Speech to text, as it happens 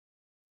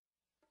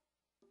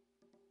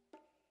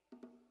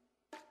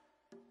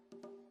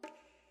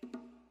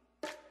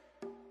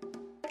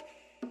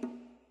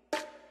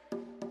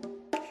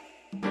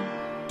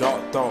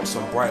thoughts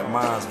on bright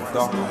minds with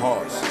darker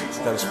hearts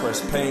that express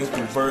pain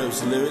through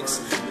verbs, lyrics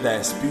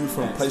that spew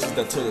from places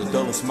that turn the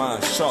dullest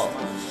mind sharp.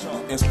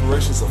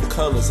 Inspirations of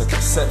colors and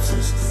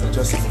conceptions,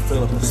 just to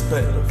fulfill a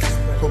perspective.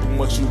 Hoping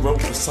what you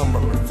wrote was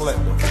somewhat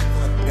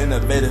reflective.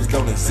 Innovators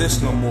don't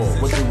exist no more.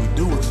 What do we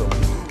do with them?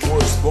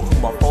 Words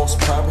spoken by false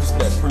prophets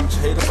that preach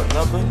hate of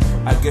another.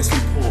 I guess we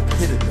pull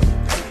pity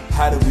them.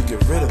 How do we get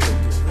rid of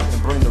them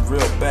and bring the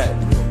real back?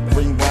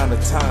 Rewind the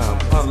time,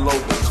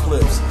 unload the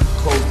clips.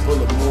 Close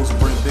bullet moves,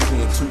 bring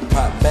Biggie and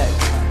Tupac back.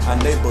 Our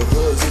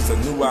neighborhoods is a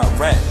new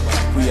Iraq.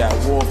 We at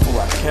war for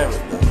our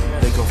character.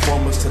 They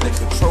conform us till they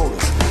control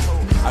us.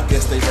 I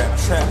guess they rap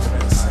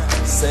trapping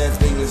us. Sad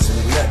thing is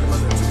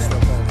relentless.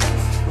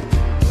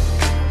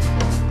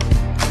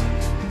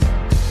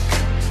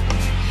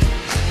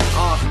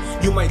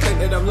 You might think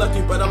that I'm lucky,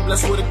 but I'm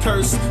blessed with a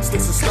curse.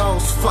 Sticks and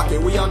stones, fuck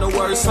it, we all know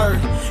words hurt.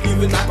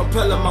 Even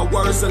acapella, my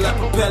words are like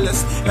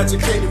propellers.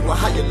 Educated with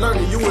how you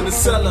learning, you in the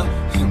cellar.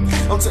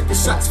 I'm taking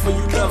shots for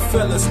you love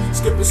fellas.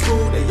 Skipping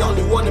school, they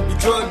only wanna be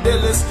drug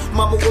dealers.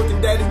 Mama working,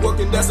 daddy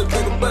working, that's a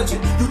bigger budget.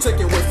 You take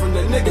it away from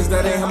the niggas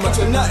that ain't how much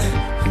or nothing.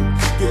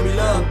 Give me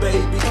love,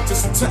 baby,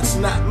 just a touch,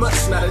 not much,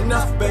 not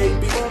enough,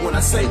 baby. When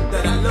I say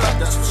that I love,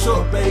 that's for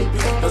sure, baby.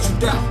 Don't you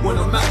doubt when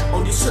I'm out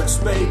on these trips,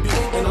 baby.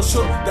 And I'm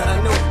sure that I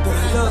know that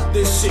I love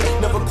this shit.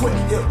 Never quit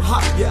hip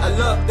hop, yeah, I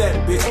love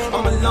that bitch.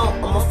 I'm alone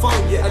on my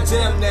phone, yeah, I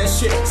jam that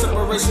shit.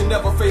 Separation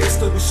never fades,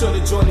 still we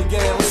should've joined the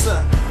game. What's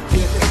up?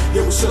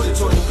 Yeah, we should've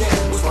joined the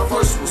game. Was my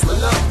first, was my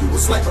love, you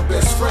was like my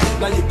best friend.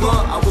 Now you're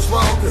gone, I was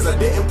wrong, cause I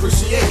didn't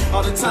appreciate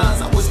all the times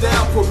I was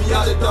down, put me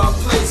out a dark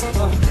place.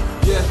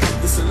 Yeah,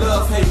 this a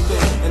love-hate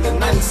thing. In the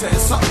 90s had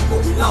something,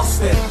 but we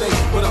lost that thing.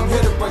 But I'm here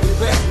to bring it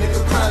back.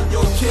 Nigga crying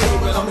your king,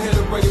 but I'm here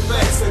to bring it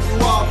back. Save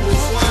you all,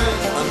 Bruce Wayne.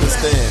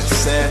 Understand,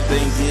 sad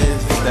thing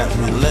is that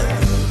we let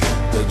them.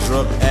 The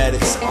drug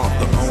addicts aren't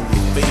the only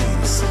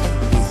fiends.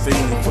 We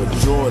fiend for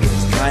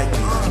Jordans, Nikes,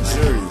 and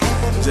jury,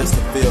 just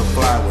to feel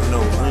fly with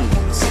no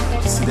rings.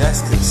 See,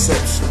 that's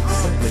conception.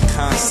 The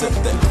concept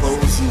that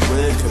clothes you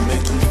wear can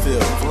make you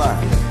feel fly.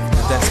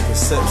 And that's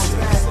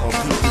perception. When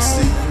people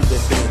see you, they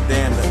think,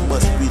 damn, that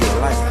must be the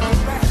light.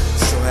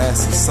 So has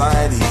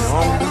society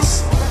wronged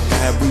us?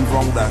 Have we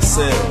wronged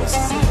ourselves?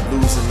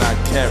 Losing our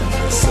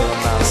character,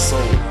 selling our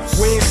souls.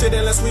 We ain't shit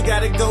unless we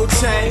got a gold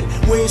chain.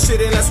 We ain't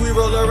shit unless we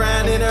roll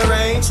around in a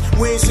range.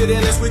 We ain't shit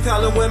unless we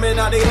callin' women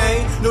out they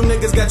name. Them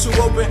niggas got you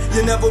open,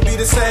 you'll never be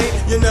the same.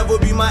 You'll never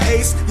be my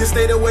ace, you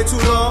stayed away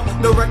too long.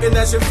 Don't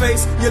recognize your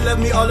face, you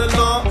left me all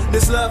alone.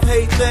 This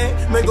love-hate thing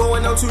been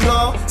going on too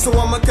long. So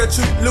I'ma cut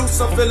you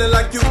loose, I'm feeling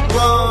like you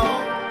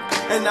wrong.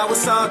 And now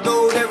it's all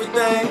gold,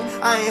 everything.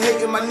 I ain't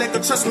hating my nigga,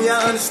 trust me, I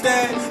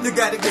understand. You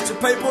gotta get your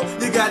paper,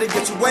 you gotta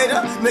get your weight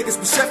up. Niggas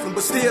be chefing,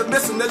 but still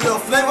missing a little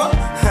flavor.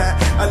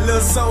 A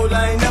little soul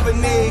I ain't never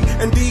need.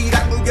 Indeed,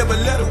 I can give a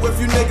little if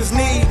you niggas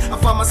need. I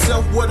find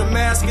myself with a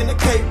mask and a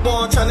cape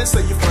on, tryna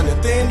say you from the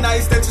thin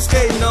ice that you're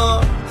skating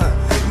on.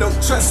 No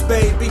trust,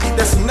 baby,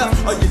 that's enough.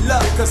 All you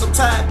love, cause I'm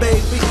tired,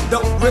 baby.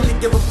 Don't really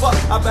give a fuck,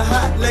 I've been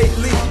hot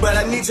lately. But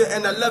I need you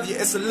and I love you,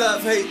 it's a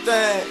love-hate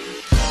thing.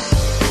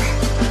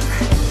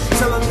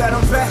 Tell them that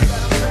I'm back.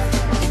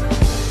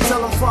 Tell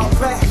them fall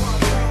back.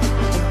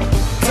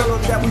 Tell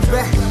them that we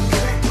back.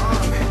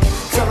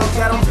 Tell them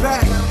that I'm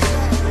back.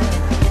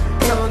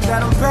 Tell them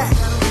that I'm back.